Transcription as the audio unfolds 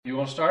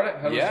want to start it?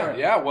 How do we start?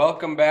 Yeah.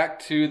 Welcome back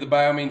to the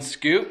BioMane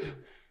Scoop.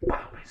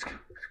 BioMane Scoop.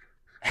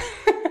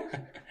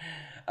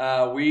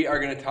 We are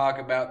going to talk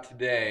about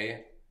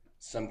today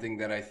something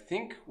that I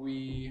think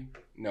we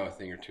know a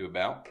thing or two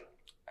about.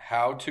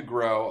 How to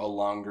grow a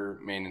longer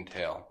mane and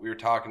tail. We were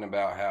talking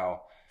about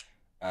how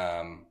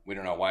we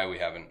don't know why we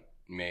haven't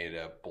made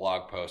a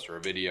blog post or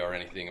a video or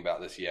anything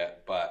about this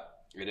yet,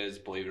 but it is,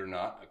 believe it or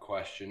not, a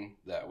question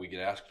that we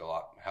get asked a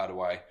lot. How do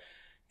I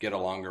get a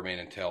longer mane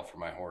and tail for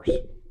my horse?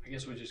 I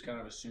guess we just kind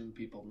of assume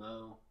people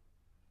know.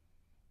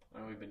 I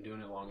know we've been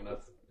doing it long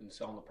enough and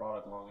selling the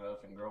product long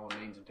enough and growing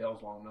manes and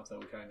tails long enough that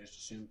we kind of just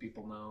assume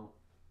people know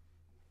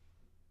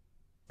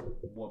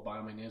what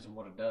BioMane is and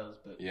what it does,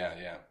 but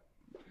Yeah.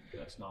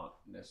 that's not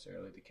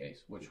necessarily the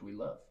case, which we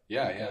love.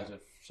 Yeah. Because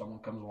if someone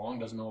comes along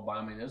doesn't know what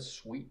BioMane is,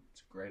 sweet.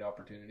 It's a great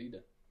opportunity to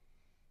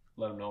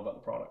let them know about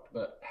the product.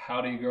 But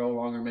how do you grow a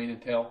longer mane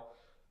and tail?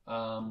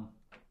 I'm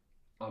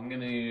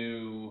going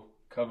to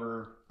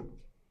cover.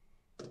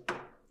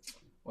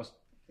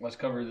 Let's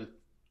cover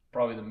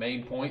probably the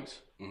main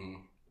points.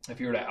 Mm-hmm. If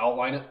you were to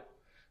outline it,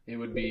 it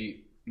would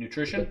be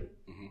nutrition,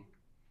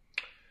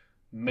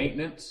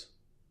 maintenance.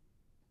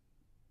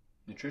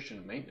 Nutrition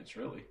and maintenance,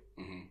 really.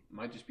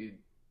 Might just be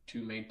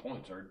two main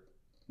points, are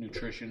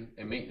nutrition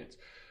and maintenance.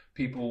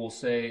 People will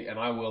say, and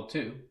I will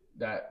too,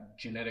 that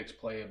genetics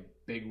play a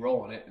big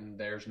role in it, and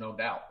there's no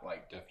doubt.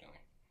 Like, Definitely.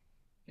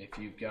 if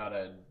you've got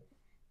I'm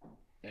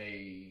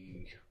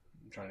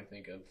trying to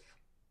think of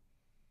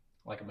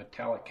like a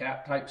metallic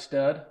cat type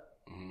stud,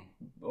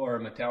 or a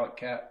metallic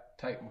cat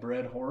type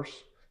bred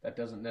horse that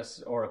doesn't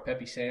necessarily, or a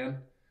Peppy Sand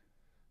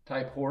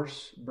type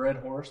bred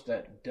horse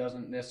that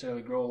doesn't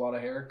necessarily grow a lot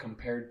of hair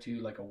compared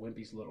to like a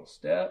Wimpy's Little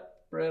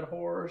Step bred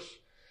horse.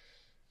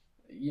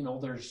 You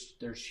know,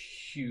 there's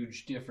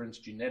huge difference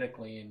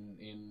genetically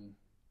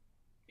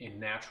in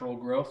natural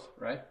growth,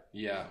 right?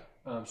 Yeah.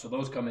 So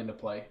those come into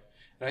play.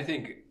 And I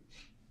think,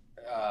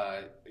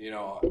 in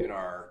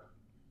our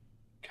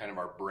kind of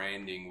our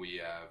branding, we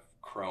have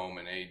Chrome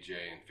and AJ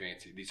and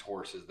Fancy, these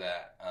horses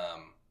that,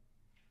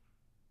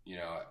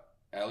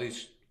 at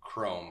least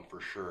Chrome for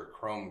sure.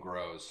 Chrome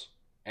grows,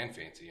 and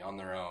Fancy on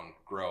their own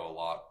grow a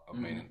lot of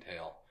mane and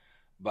tail.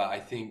 But I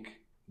think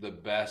the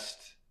best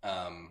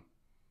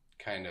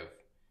kind of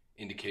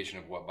indication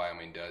of what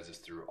BioMane does is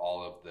through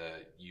all of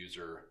the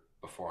user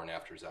before and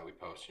afters that we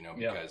post,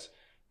 because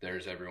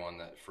there's everyone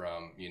that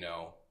from,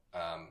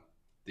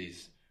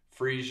 these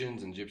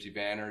Friesians and Gypsy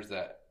Vanners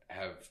that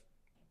have,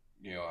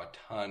 a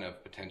ton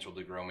of potential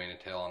to grow mane and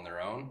tail on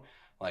their own.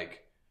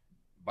 Like,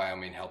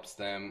 BioMane helps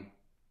them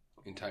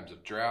in times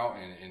of drought,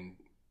 and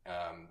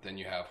then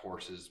you have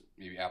horses,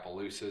 maybe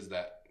Appaloosas,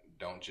 that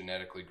don't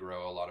genetically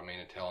grow a lot of mane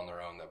and tail on their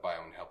own, that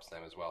BioMane helps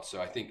them as well.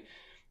 So I think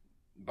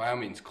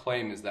BioMane's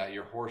claim is that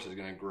your horse is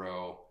going to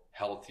grow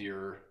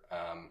healthier,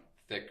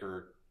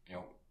 thicker,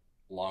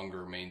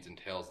 longer manes and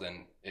tails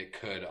than it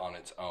could on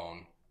its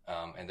own,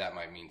 and that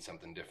might mean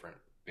something different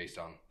based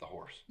on the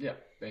horse. Yeah,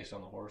 based on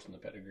the horse and the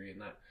pedigree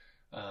and that,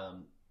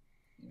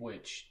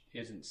 which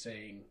isn't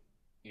saying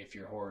if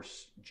your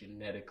horse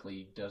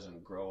genetically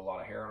doesn't grow a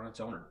lot of hair on its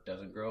own or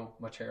doesn't grow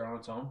much hair on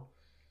its own,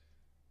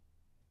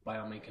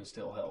 BioMane can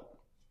still help.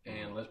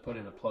 And let's put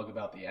in a plug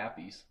about the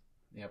Appies,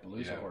 the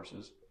Appaloosa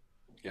horses.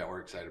 Yeah,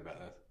 we're excited about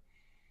that.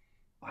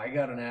 I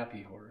got an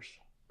Appy horse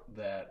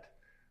that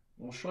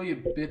we'll show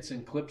you bits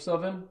and clips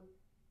of him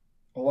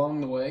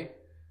along the way,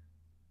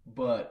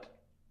 but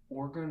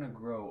we're going to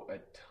grow a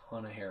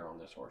ton of hair on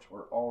this horse.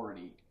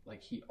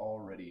 He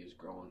already is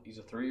growing. He's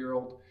a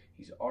 3-year-old.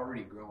 He's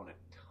already growing a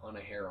ton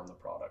of hair on the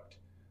product,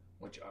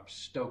 which I'm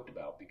stoked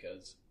about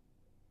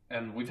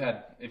and we've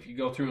had, if you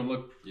go through and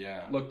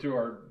look through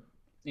our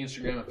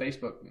Instagram and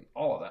Facebook and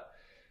all of that,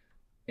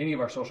 any of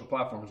our social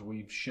platforms,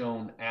 we've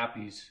shown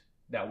Appies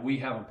that we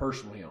haven't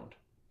personally owned.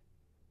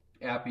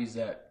 Appies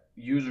that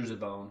users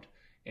have owned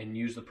and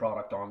used the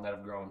product on that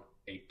have grown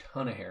a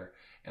ton of hair.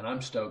 And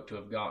I'm stoked to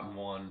have gotten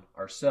one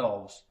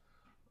ourselves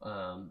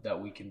that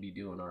we can be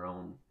doing our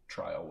own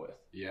trial with.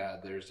 Yeah,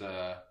 there's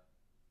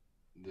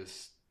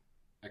this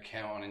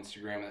account on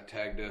Instagram that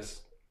tagged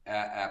us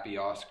at Appy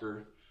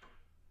Oscar.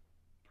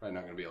 Probably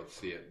not going to be able to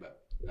see it,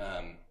 but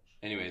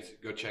anyways,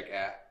 go check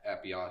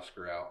Appy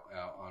Oscar out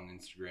on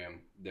Instagram.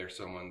 There's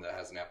someone that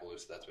has an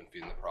Appaloosa that's been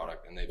feeding the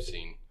product, and they've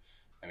seen,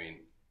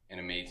 an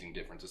amazing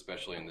difference,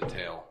 especially in the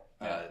tail.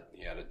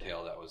 He had a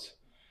tail that was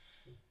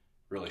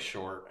really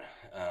short,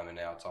 and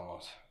now it's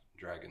almost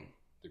dragging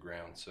the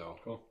ground. So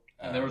cool.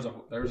 And there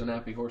was an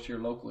Appy horse here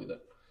locally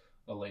that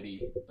a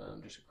lady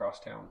just across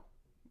town,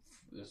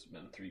 this has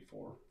been 3,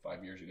 4,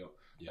 5 years ago,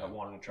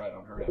 wanted to try it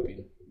on her Appy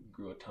and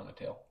grew a ton of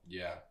tail.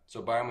 Yeah.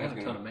 So BioMane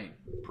is going to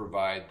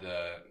provide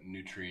the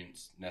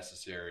nutrients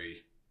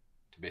necessary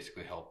to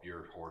basically help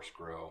your horse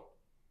grow,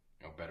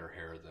 better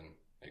hair than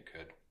it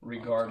could,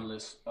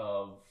 regardless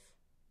of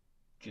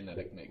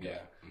genetic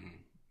makeup. Yeah.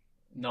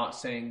 Not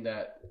saying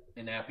that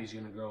an Appy's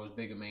going to grow as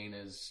big a mane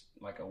as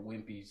like a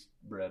Wimpy's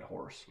bred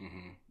horse,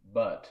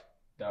 but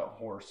that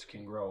horse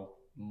can grow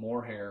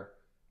more hair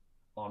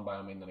on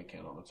BioMane than it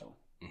can on its own.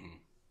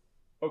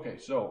 Okay,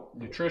 so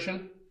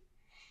nutrition.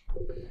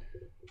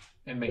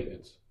 And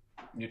maintenance.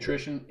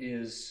 Nutrition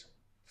is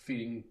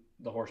feeding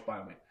the horse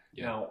BioMane.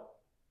 Yeah. Now,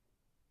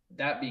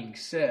 that being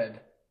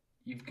said,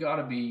 you got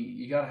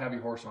to have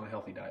your horse on a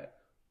healthy diet.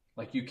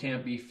 Like, you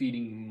can't be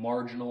feeding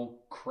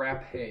marginal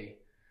crap hay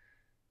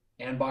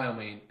and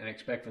BioMane and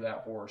expect for that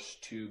horse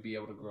to be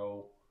able to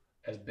grow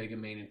as big a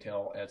mane and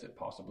tail as it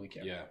possibly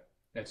can. Yeah.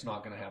 It's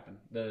not going to happen.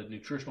 The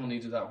nutritional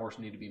needs of that horse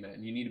need to be met,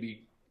 and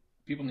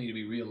people need to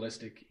be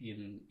realistic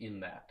in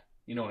that.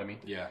 You know what I mean?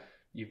 Yeah.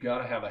 You've got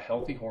to have a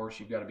healthy horse.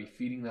 You've got to be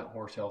feeding that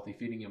horse healthy,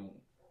 feeding him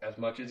as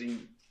much as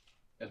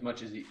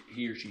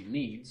he or she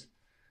needs.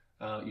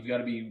 You've got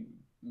to be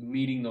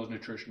meeting those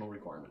nutritional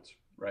requirements,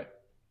 right?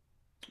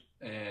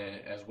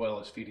 And as well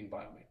as feeding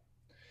BioMane.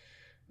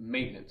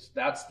 Maintenance.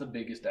 That's the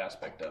biggest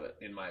aspect of it,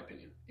 in my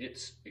opinion.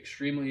 It's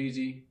extremely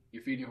easy.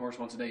 You're feeding your horse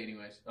once a day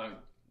anyways.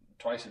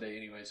 Twice a day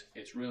anyways.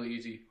 It's really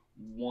easy.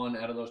 1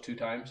 out of those 2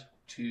 times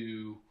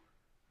to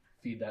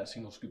feed that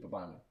single scoop of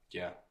BioMane.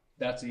 Yeah.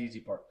 That's the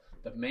easy part.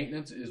 The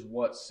maintenance is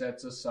what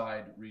sets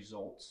aside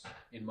results,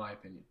 in my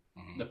opinion.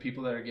 Mm-hmm. The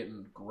people that are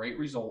getting great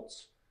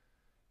results,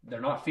 they're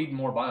not feeding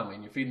more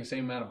BioMane. You're feeding the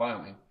same amount of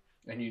BioMane.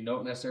 And you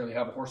don't necessarily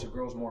have a horse that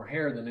grows more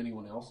hair than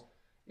anyone else.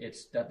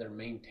 It's that they're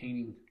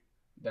maintaining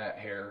that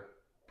hair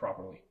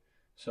properly.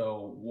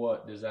 So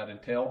what does that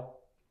entail?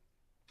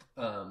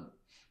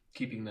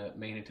 Keeping the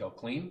mane and tail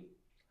clean.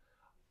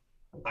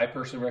 I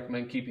personally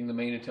recommend keeping the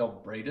mane and tail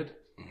braided,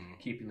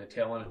 keeping the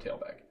tail in a tail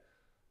bag,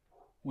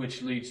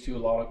 which leads to a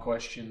lot of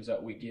questions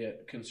that we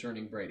get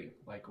concerning braiding.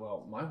 Like,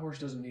 well, my horse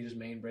doesn't need his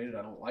mane braided.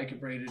 I don't like it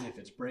braided. If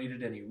it's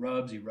braided and he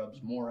rubs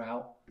more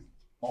out.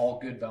 All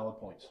good, valid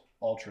points.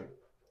 All true.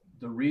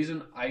 The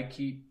reason I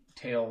keep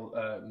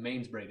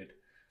manes braided,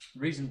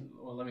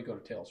 let me go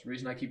to tails. The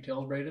reason I keep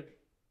tails braided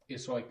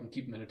is so I can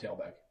keep them in a tail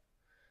bag.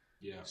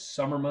 Yeah.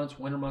 Summer months,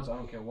 winter months, I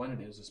don't care when it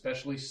is,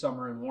 especially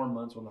summer and warm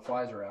months when the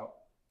flies are out,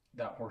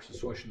 that horse is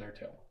swishing their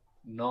tail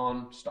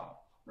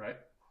non-stop, right?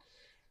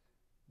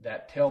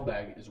 That tail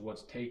bag is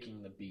what's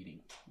taking the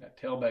beating. That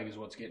tail bag is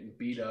what's getting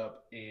beat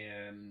up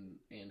and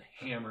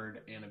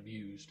hammered and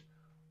abused.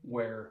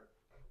 Where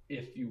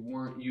if you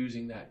weren't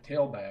using that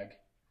tail bag,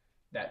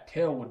 that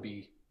tail would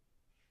be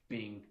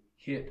being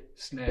hit,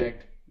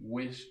 snagged,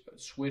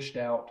 swished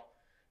out,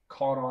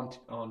 caught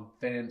on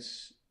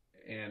fence,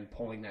 and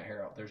pulling that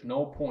hair out. There's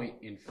no point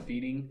in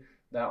feeding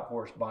that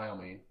horse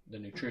BioMane, the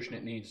nutrition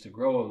it needs to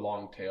grow a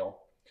long tail,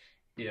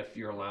 if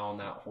you're allowing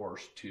that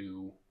horse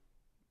to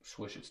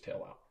swish its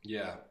tail out.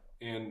 Yeah,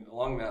 and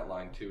along that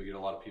line too, we get a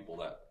lot of people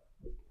that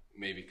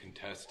maybe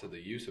contest to the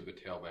use of a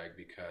tail bag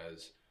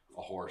because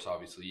a horse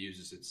obviously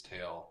uses its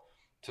tail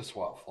to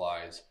swat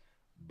flies.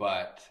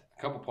 But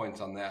a couple points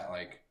on that,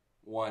 like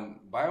one,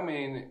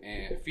 BioMane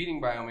and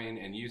feeding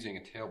BioMane and using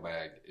a tail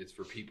bag, it's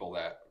for people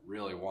that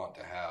really want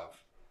to have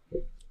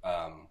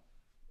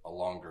a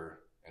longer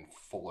and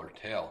fuller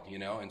tail, you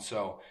know. And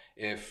so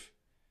if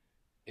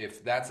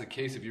that's the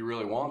case, if you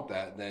really want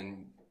that,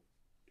 then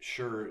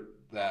sure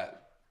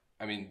that,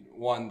 I mean,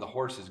 one, the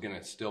horse is going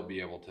to still be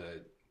able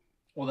to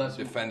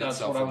defend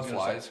itself from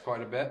flies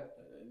quite a bit.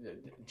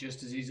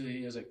 Just as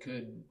easily as it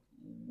could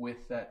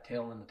with that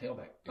tail in the tail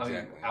bag. Exactly.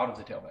 I mean, out of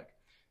the tail bag.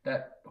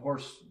 That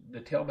horse,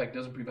 the tail bag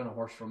doesn't prevent a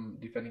horse from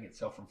defending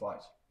itself from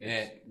flies.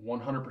 It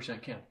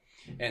 100% can.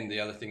 And the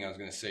other thing I was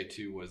going to say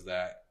too was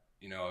that,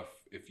 you know,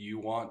 if you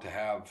want to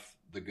have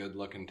the good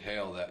looking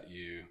tail that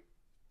you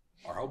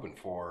are hoping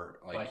for,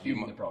 like by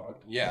feeding the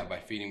product. Yeah, by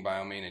feeding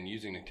BioMane and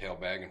using a tail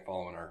bag and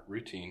following our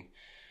routine,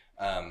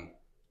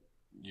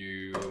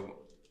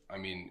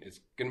 it's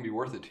going to be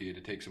worth it to you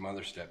to take some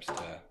other steps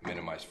to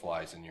minimize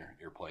flies in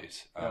your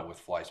place with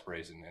fly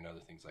sprays and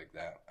other things like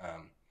that.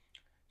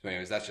 So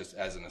anyways, that's just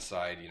as an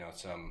aside, you know,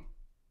 some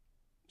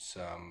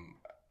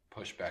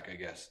pushback, I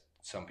guess,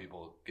 some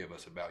people give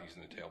us about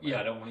using the tail bag. Yeah,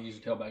 I don't want to use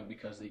a tail bag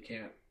because they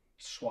can't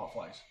swat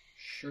flies.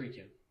 Sure you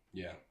can.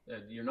 Yeah.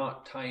 You're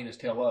not tying his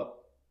tail up.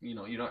 You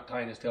know, you're not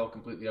tying his tail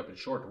completely up and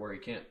short to where he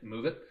can't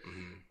move it.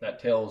 Mm-hmm.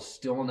 That tail's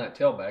still in that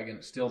tail bag and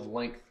it's still the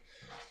length.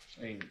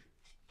 I mean,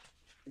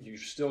 you've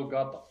still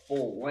got the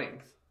full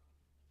length.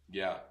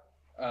 Yeah.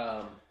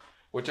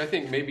 Which I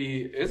think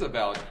maybe is a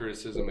valid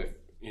criticism if,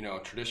 you know,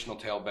 traditional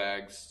tail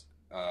bags,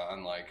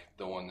 unlike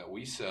the one that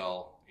we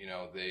sell, you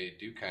know, they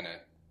do kind of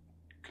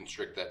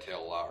constrict that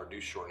tail a lot or do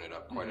shorten it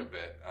up quite a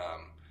bit.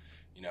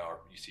 You know, or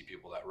you see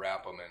people that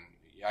wrap them,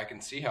 and I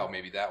can see how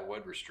maybe that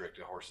would restrict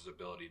a horse's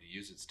ability to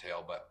use its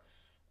tail, but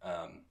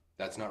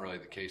that's not really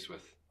the case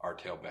with our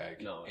tail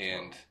bag. No,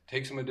 and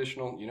take some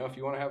additional, you know, if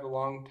you want to have a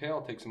long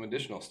tail, take some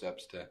additional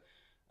steps to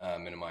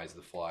minimize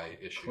the fly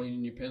issue.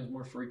 Cleaning your pens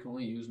more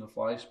frequently, using a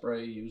fly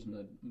spray, using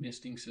a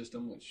misting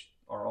system, which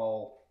are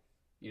all,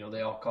 you know,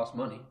 they all cost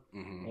money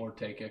or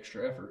take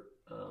extra effort.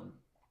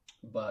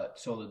 But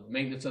so the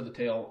maintenance of the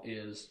tail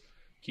is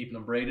keeping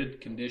them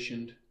braided,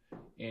 conditioned,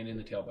 and in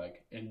the tail bag,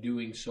 and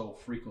doing so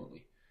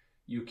frequently.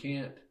 You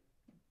can't,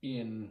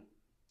 in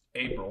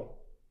April,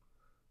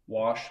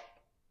 wash,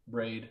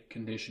 braid,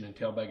 condition, and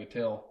tail bag a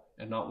tail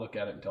and not look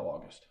at it until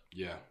August.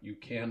 Yeah. You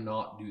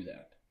cannot do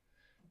that.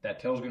 That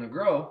tail's going to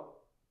grow,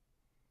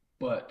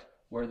 but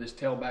where this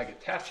tail bag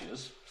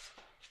attaches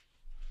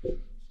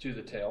to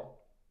the tail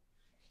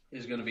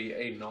is going to be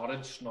a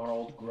knotted,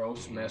 snarled,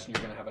 gross mess, and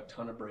you're going to have a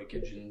ton of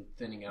breakage and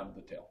thinning out of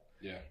the tail.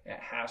 Yeah. It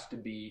has to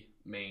be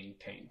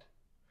maintained.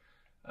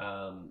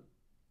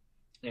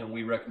 And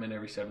we recommend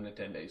every 7 to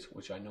 10 days,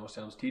 which I know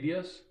sounds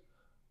tedious,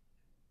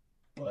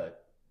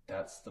 but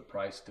that's the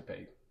price to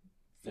pay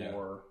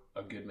for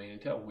a good mane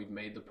and tail. We've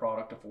made the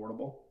product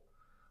affordable.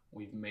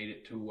 We've made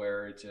it to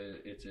where it's a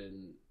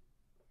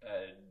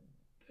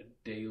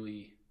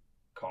daily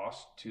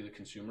cost to the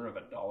consumer of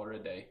 $1 a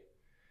day.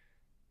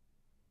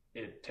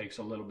 It takes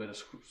a little bit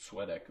of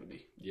sweat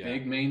equity. Yeah.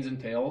 Big manes and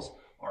tails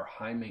are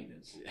high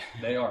maintenance.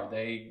 They are.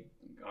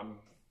 I'm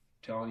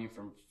telling you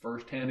from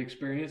firsthand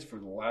experience for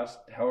the last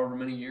however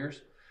many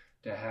years,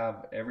 to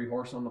have every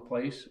horse on the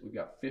place. We've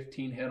got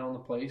 15 head on the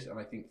place, and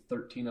I think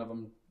 13 of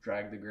them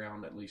drag the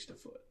ground at least a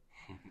foot.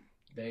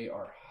 They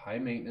are high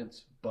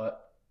maintenance,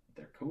 but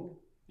they're cool.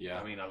 Yeah.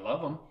 I mean, I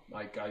love them.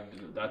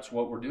 That's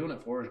what we're doing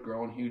it for, is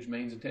growing huge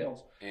manes and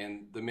tails.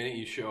 And the minute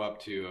you show up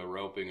to a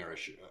roping or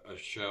a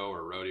show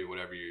or rodeo,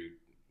 whatever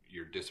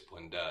your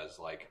discipline does,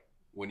 like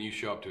when you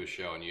show up to a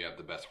show and you have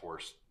the best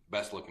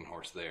looking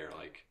horse there,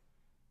 like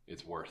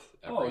it's worth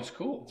it's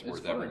cool. It's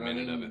worth every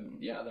minute of it.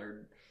 Yeah,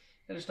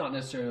 and it's not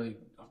necessarily,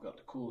 I've got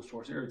the coolest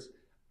horse here.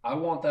 I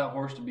want that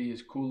horse to be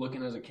as cool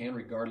looking as it can,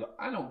 regardless.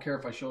 I don't care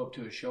if I show up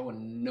to a show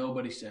and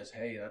nobody says,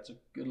 hey, that's a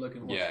good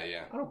looking horse.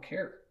 Yeah. I don't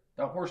care.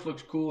 That horse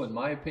looks cool in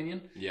my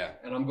opinion. Yeah.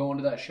 And I'm going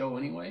to that show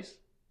anyways.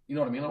 You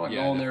know what I mean? I'm not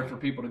going there for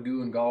people to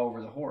goo and gaw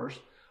over the horse.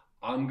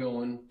 I'm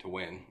going to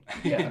win.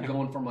 I'm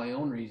going for my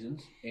own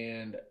reasons.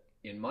 And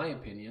in my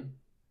opinion,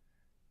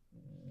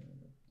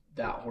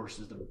 that horse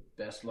is the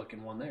best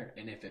looking one there.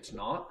 And if it's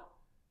not,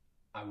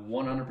 I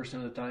 100%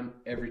 of the time,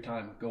 every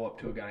time, go up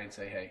to a guy and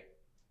say, hey,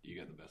 you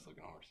got the best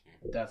looking horse.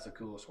 That's the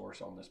coolest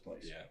horse on this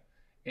place. Yeah.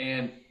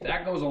 And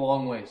that goes a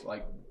long ways.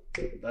 Like,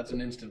 that's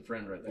an instant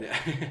friend right there.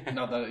 Yeah.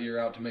 Not that you're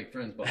out to make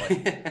friends, but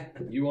like,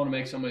 you want to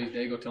make somebody's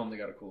day, go tell them they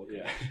got a cool looking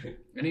horse.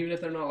 And even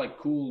if they're not like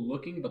cool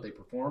looking, but they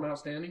perform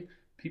outstanding,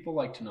 people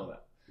like to know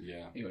that.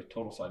 Yeah. Anyway,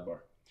 total sidebar.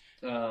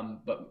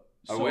 But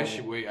I wish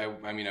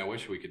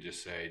we could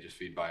just say, just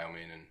feed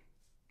BioMane and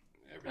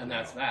everything. And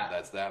that's that.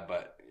 That's that.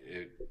 But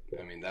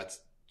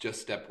that's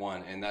just step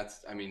one. And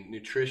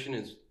nutrition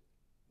is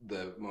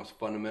the most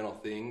fundamental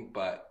thing,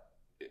 but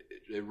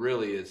it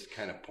really is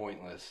kind of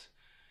pointless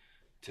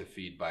to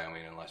feed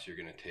BioMane unless you're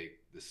going to take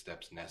the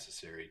steps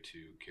necessary to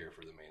care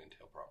for the mane and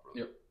tail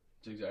properly. Yep,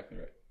 that's exactly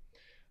right.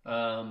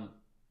 I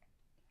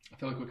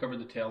feel like we covered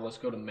the tail. Let's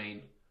go to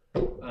mane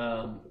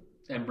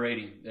and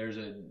braiding. There's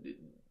a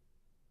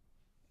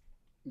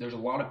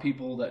lot of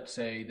people that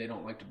say they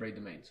don't like to braid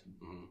the manes.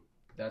 Mm-hmm.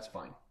 That's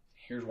fine.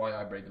 Here's why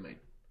I braid the mane.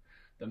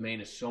 The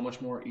mane is so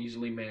much more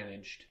easily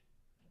managed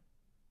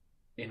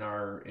in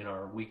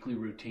our weekly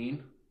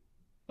routine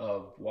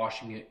of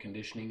washing it,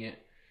 conditioning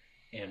it,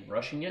 and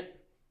brushing it,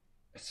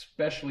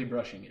 especially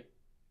brushing it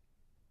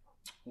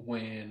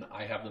when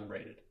I have them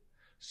braided.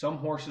 Some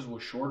horses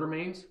with shorter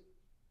manes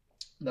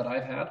that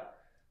I've had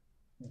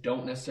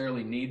don't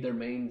necessarily need their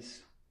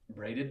manes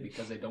braided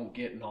because they don't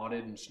get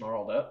knotted and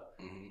snarled up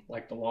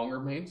like the longer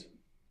manes,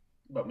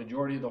 but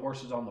majority of the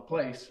horses on the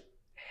place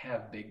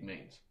have big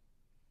manes.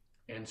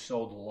 And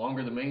so the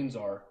longer the manes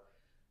are,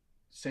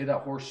 say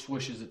that horse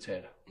swishes its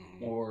head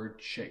or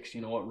shakes,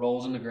 it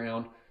rolls in the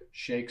ground,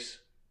 shakes,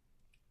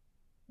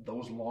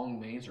 those long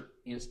manes are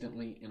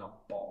instantly in a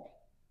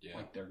ball. Yeah.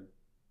 Like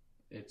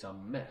it's a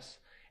mess.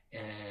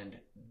 And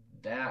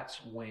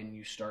that's when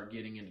you start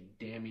getting into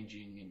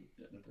damaging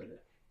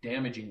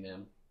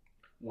them,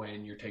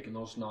 when you're taking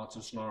those knots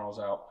and snarls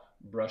out,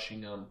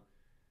 brushing them.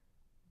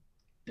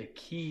 The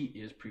key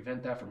is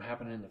prevent that from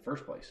happening in the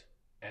first place.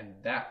 And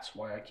that's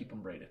why I keep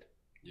them braided.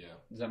 Yeah.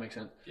 Does that make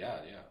sense? Yeah.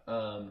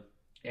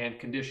 And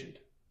conditioned.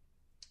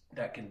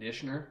 That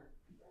conditioner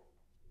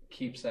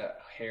keeps that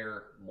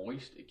hair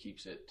moist. It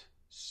keeps it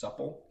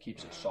supple,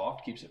 keeps it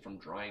soft, keeps it from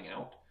drying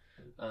out.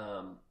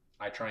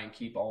 I try and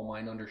keep all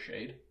mine under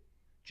shade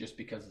just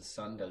because the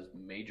sun does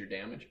major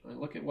damage. I mean,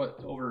 look at what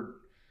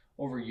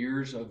over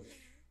years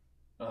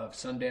of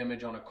sun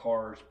damage on a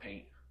car's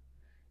paint.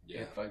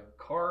 Yeah. If a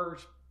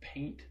car's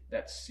paint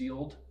that's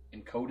sealed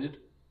and coated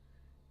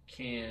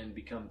can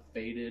become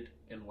faded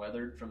and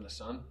weathered from the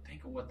sun,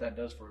 think of what that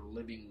does for a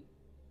living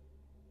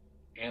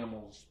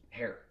animal's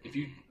hair. If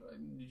you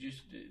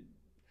just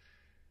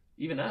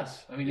even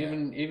us,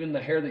 even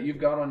the hair that you've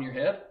got on your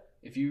head,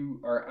 if you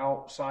are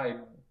outside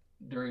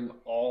during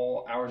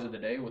all hours of the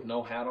day with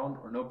no hat on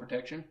or no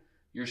protection,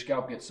 your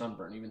scalp gets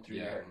sunburned even through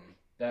your hair.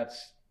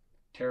 That's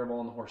terrible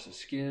on the horse's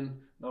skin.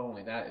 Not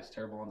only that, it's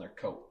terrible on their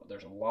coat.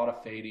 There's a lot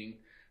of fading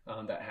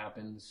that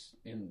happens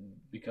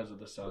because of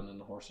the sun in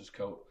the horse's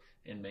coat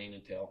and mane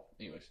and tail.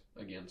 Anyways,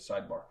 again,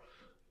 sidebar.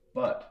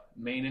 But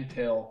mane and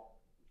tail,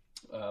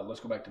 let's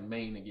go back to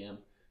mane again.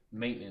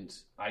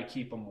 Maintenance, I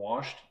keep them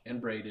washed and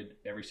braided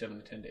every 7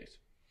 to 10 days.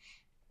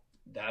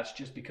 That's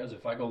just because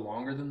if I go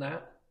longer than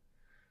that,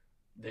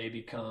 they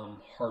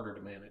become harder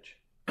to manage.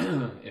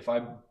 If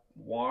I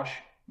wash,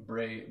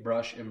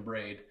 brush, and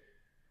braid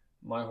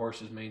my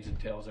horse's manes and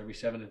tails every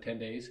 7 to 10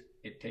 days,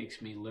 it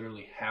takes me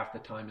literally half the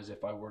time as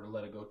if I were to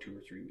let it go 2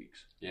 or 3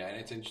 weeks. Yeah, and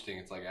it's interesting.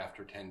 It's like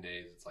after 10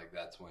 days, it's like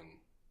that's when,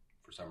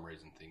 for some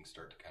reason, things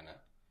start to kind of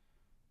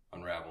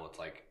unravel. It's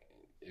like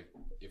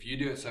if you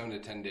do it 7 to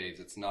 10 days,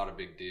 it's not a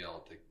big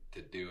deal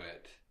to do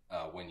it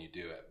when you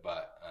do it.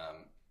 But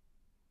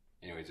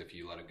anyways, if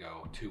you let it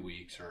go 2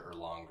 weeks or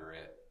longer,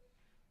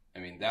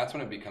 that's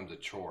when it becomes a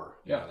chore.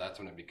 You know, that's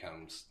when it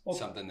becomes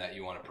something that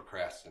you want to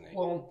procrastinate.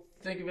 Well,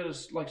 think of it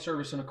as like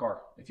servicing a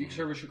car. If you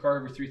service your car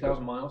every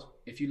 3,000 miles,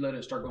 if you let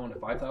it start going to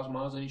 5,000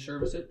 miles and you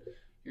service it,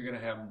 you're going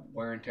to have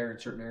wear and tear in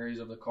certain areas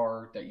of the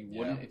car that you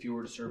wouldn't if you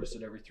were to service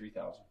it every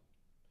 3,000.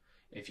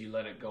 If you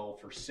let it go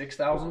for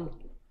 6,000,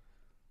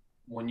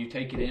 when you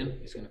take it in,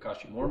 it's going to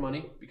cost you more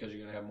money because you're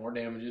going to have more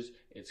damages.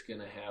 It's going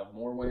to have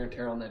more wear and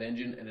tear on that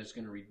engine, and it's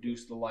going to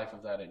reduce the life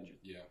of that engine.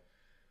 Yeah.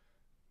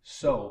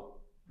 So,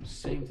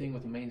 same thing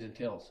with the manes and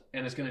tails.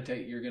 And it's going to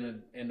you're going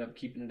to end up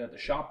keeping it at the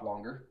shop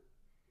longer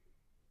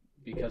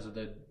because of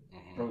the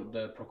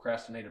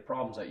procrastinated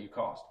problems that you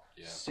caused.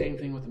 Yeah. Same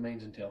thing with the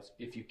manes and tails.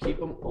 If you keep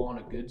them on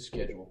a good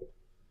schedule,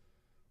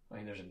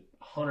 there's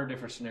 100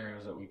 different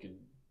scenarios that we could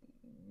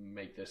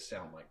make this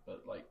sound like,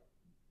 but like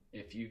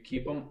if you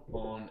keep them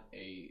on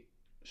a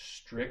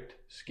strict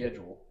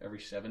schedule every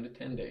 7 to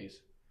 10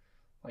 days,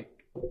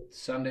 like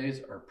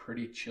Sundays are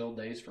pretty chill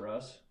days for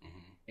us.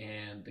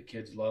 And the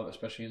kids love,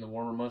 especially in the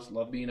warmer months,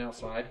 love being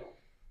outside.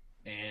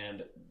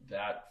 And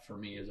that for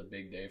me is a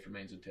big day for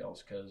manes and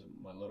tails because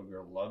my little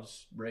girl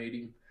loves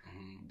braiding.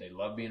 They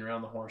love being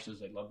around the horses.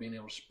 They love being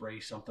able to spray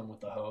something with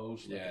the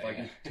hose. Like if I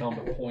can tell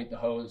them to point the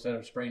hose instead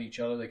of spraying each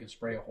other, they can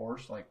spray a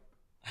horse. Like,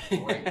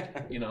 great,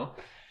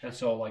 And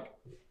so like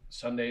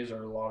Sundays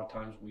are a lot of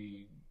times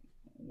we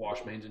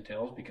wash manes and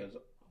tails because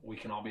we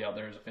can all be out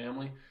there as a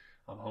family.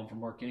 I'm home from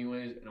work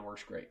anyways, and it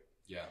works great.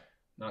 Yeah.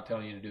 Not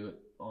telling you to do it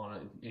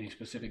on any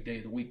specific day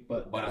of the week,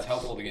 but it's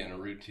helpful to get in a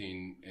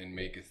routine and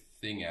make a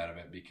thing out of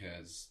it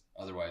because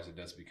otherwise it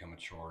does become a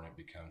chore and it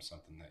becomes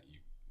something that you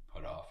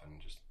put off and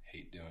just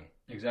hate doing.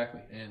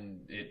 Exactly.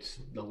 And it's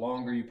the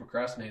longer you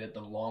procrastinate it,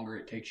 the longer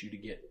it takes you to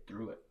get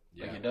through it.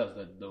 Yeah. Like it does.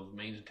 Those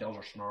manes and tails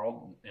are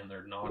snarled and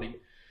they're naughty.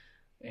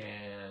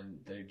 And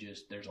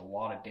there's a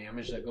lot of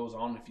damage that goes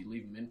on if you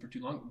leave them in for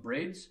too long.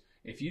 Braids,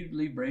 if you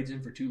leave braids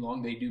in for too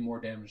long, they do more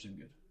damage than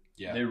good.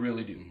 Yeah, they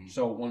really do.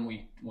 So when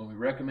we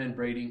recommend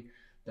braiding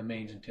the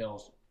manes and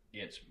tails,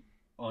 it's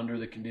under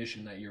the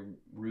condition that you're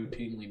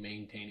routinely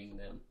maintaining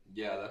them.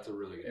 Yeah, that's a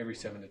really good every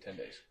point. 7 to 10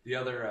 days. The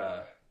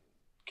other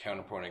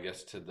counterpoint, I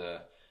guess, to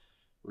the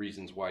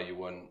reasons why you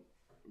wouldn't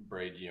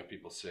braid,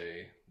 people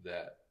say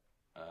that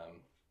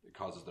it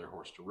causes their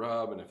horse to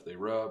rub, and if they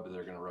rub,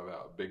 they're going to rub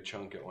out a big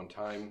chunk at one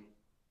time.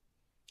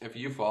 If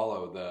you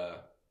follow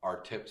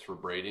our tips for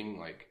braiding,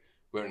 like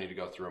we don't need to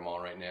go through them all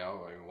right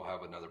now. We'll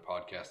have another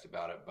podcast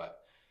about it, but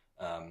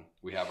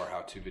we have our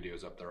how-to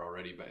videos up there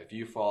already. But if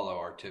you follow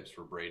our tips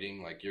for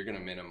braiding, like you're going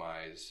to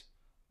minimize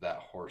that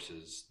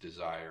horse's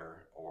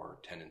desire or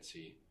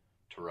tendency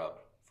to rub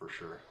for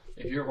sure.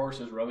 If your horse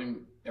is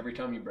rubbing every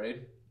time you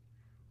braid,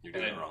 you're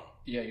doing it wrong.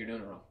 Yeah, you're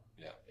doing it wrong.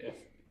 Yeah.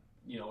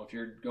 If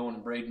you're going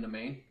and braiding the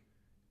mane,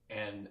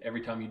 and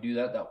every time you do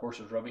that horse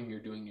is rubbing, you're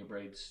doing your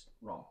braids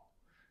wrong.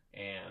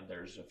 And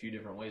there's a few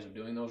different ways of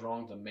doing those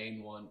wrong. The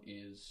main one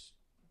is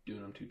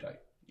doing them too tight.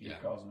 You're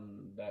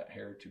causing that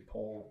hair to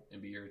pull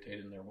and be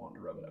irritated, and they're wanting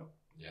to rub it out.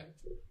 Yeah.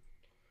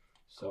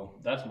 So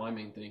that's my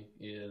main thing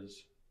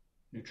is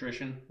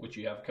nutrition, which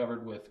you have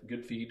covered with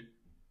good feed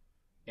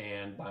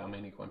and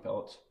BioMane equine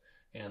pellets,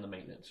 and the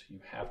maintenance. You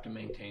have to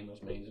maintain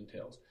those manes and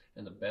tails.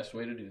 And the best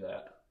way to do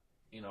that,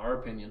 in our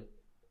opinion,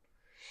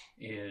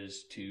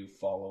 is to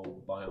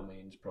follow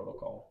BioMane's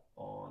protocol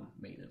on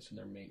maintenance and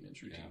their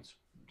maintenance routines.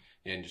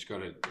 Yeah, and just go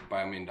to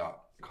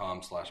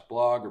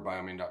biomane.com/blog or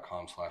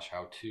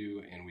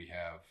biomane.com/how-to, and we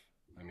have,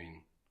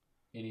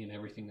 any and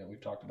everything that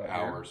we've talked about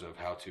hours here. Of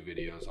how-to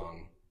videos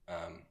on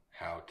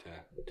how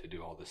to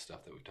do all this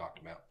stuff that we've talked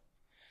about.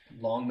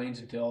 Long manes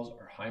and tails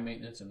are high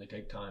maintenance and they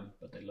take time,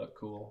 but they look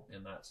cool,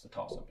 and that's the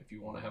toss-up. If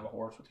you want to have a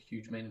horse with a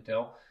huge mane and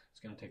tail, it's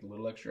going to take a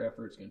little extra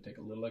effort. It's going to take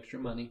a little extra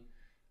money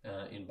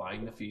in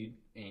buying the feed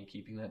and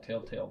keeping that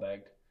tail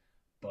bagged,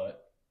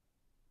 but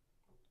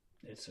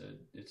it's a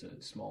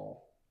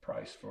small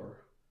price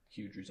for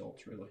huge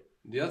results, really.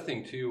 The other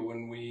thing too,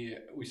 when we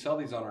sell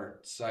these on our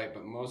site,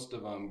 but most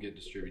of them get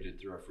distributed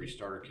through our free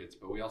starter kits,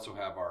 but we also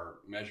have our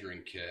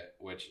measuring kit,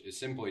 which is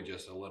simply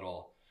just a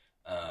little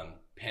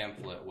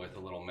pamphlet with a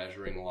little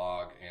measuring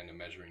log and a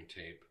measuring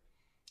tape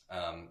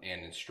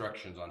and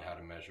instructions on how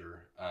to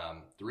measure.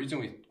 The reason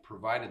we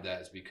provided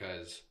that is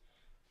because,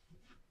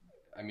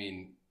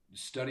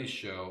 studies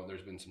show,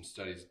 there's been some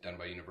studies done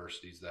by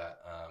universities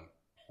that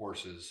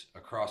horses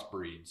across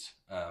breeds,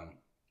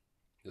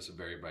 this will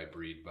vary by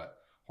breed, but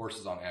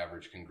horses on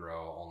average can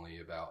grow only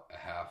about a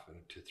half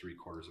to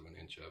 3/4 of an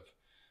inch of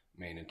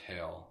mane and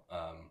tail,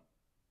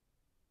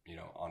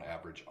 on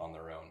average on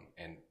their own.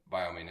 And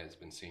BioMane has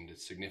been seen to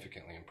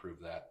significantly improve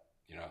that,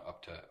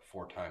 up to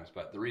 4 times.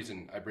 But the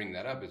reason I bring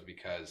that up is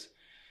because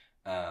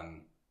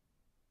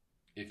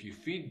if you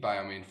feed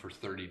BioMane for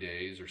 30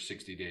 days or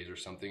 60 days or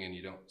something, and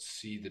you don't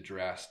see the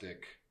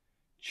drastic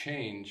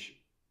change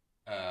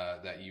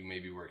that you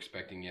maybe were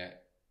expecting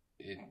yet,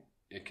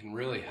 it can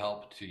really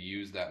help to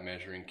use that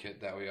measuring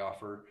kit that we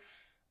offer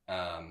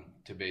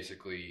to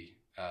basically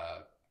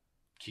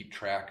keep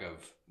track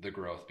of the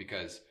growth,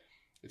 because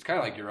it's kind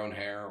of like your own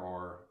hair,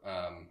 or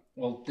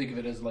well, think of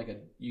it as like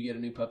you get a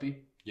new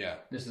puppy. Yeah.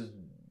 This is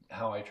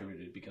how I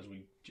attribute it, because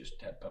we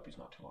just had puppies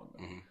not too long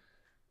ago. Mm-hmm.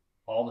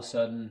 All of a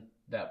sudden,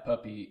 that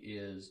puppy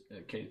is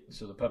okay.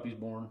 So the puppy's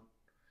born.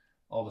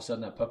 All of a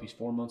sudden, that puppy's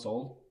 4 months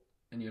old,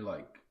 and you're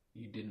like,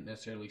 you didn't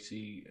necessarily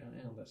see.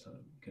 Oh, that's not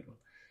a good one.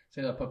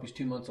 Say that puppy's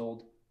 2 months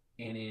old,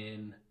 and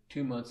in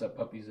 2 months, that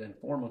puppy's then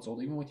 4 months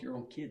old, even with your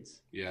own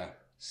kids. Yeah.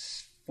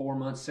 4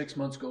 months, 6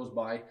 months goes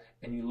by,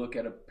 and you look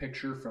at a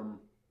picture from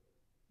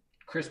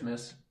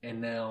Christmas,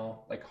 and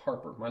now, like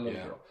Harper, my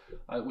little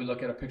girl, we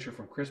look at a picture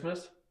from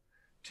Christmas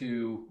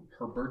to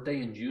her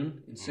birthday in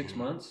June in 6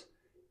 months,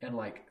 and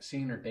like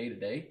seeing her day to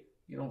day,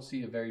 you don't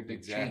see a very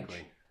big change.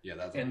 Yeah,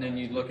 that's. And then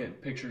you look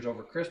at pictures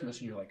over Christmas,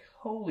 and you're like,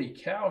 "Holy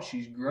cow,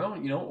 she's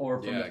grown!" You know,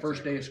 or from the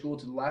first day of school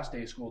to the last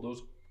day of school,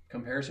 those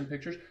comparison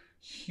pictures,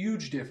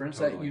 huge difference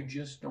that you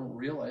just don't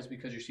realize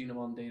because you're seeing them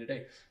on day to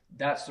day.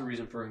 That's the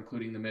reason for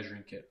including the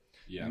measuring kit.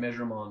 Yeah. You measure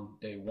them on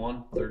day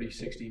 1, 30,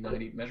 60,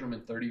 90. Measure them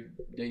in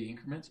 30-day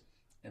increments,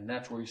 and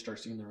that's where you start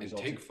seeing the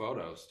results. And take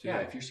photos, too. Yeah,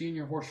 if you're seeing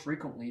your horse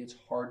frequently, it's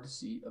hard to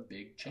see a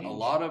big change.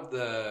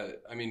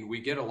 We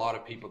get a lot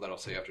of people that'll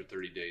say after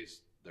 30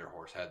 days their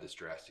horse had this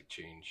drastic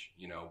change,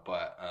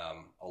 but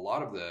a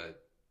lot of the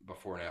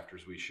before and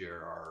afters we share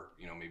are,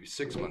 maybe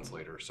 6 months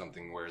later or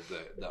something, where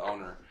the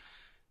owner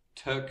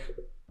took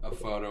a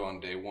photo on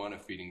day 1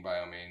 of feeding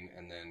BioMane,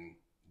 and then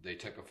they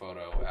took a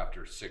photo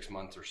after 6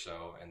 months or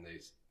so, and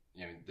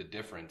the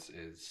difference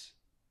is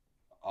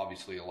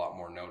obviously a lot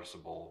more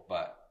noticeable.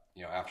 But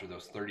after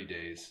those 30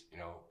 days,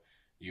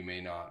 you may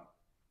not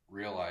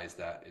realize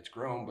that it's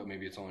grown, but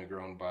maybe it's only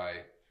grown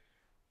by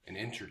an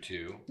inch or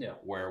two. Yeah.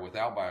 Where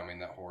without BioMane,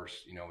 that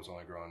horse, was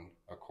only growing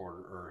a quarter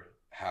or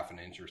half an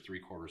inch or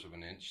 3/4 of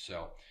an inch.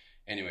 So,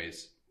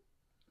 anyways,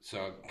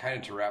 kind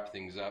of to wrap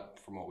things up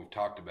from what we've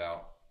talked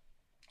about.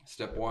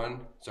 Step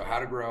 1, so how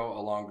to grow a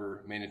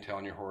longer mane and tail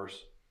on your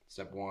horse.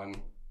 Step 1,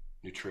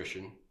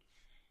 nutrition.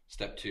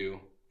 Step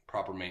 2,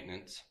 proper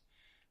maintenance.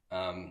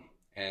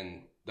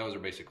 And those are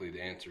basically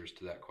the answers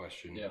to that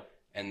question. Yeah.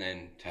 And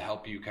then to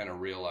help you kind of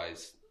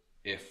realize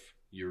if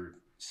you're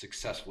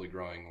successfully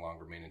growing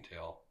longer mane and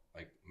tail,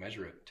 like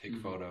measure it, take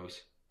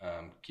photos,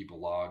 keep a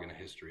log and a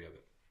history of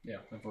it. Yeah.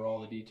 And for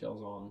all the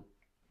details on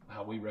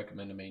how we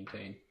recommend to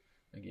maintain,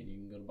 again, you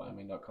can go to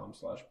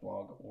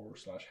biomane.com/blog or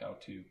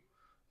 /how-to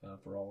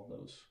for all of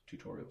those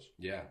tutorials.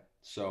 Yeah.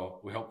 So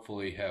we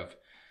hopefully have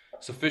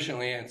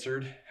sufficiently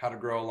answered how to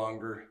grow a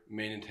longer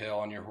mane and tail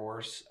on your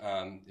horse.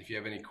 If you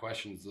have any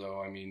questions,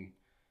 though,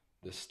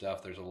 this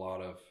stuff, there's a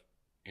lot of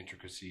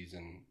intricacies,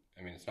 and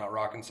it's not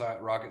rocket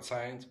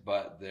science,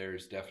 but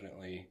there's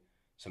definitely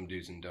some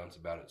do's and don'ts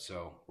about it.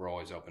 So we're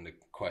always open to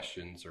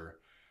questions or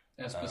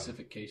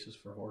specific cases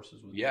for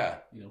horses with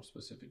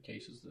specific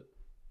cases that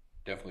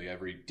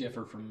definitely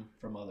differ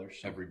from others.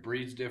 So. Every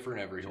breed's different.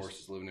 Every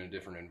horse is living in a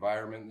different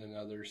environment than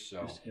others.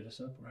 So just hit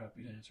us up. We're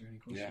happy to answer any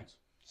questions. Yeah.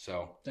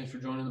 So thanks for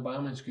joining the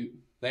BioMane Scoop.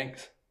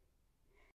 Thanks.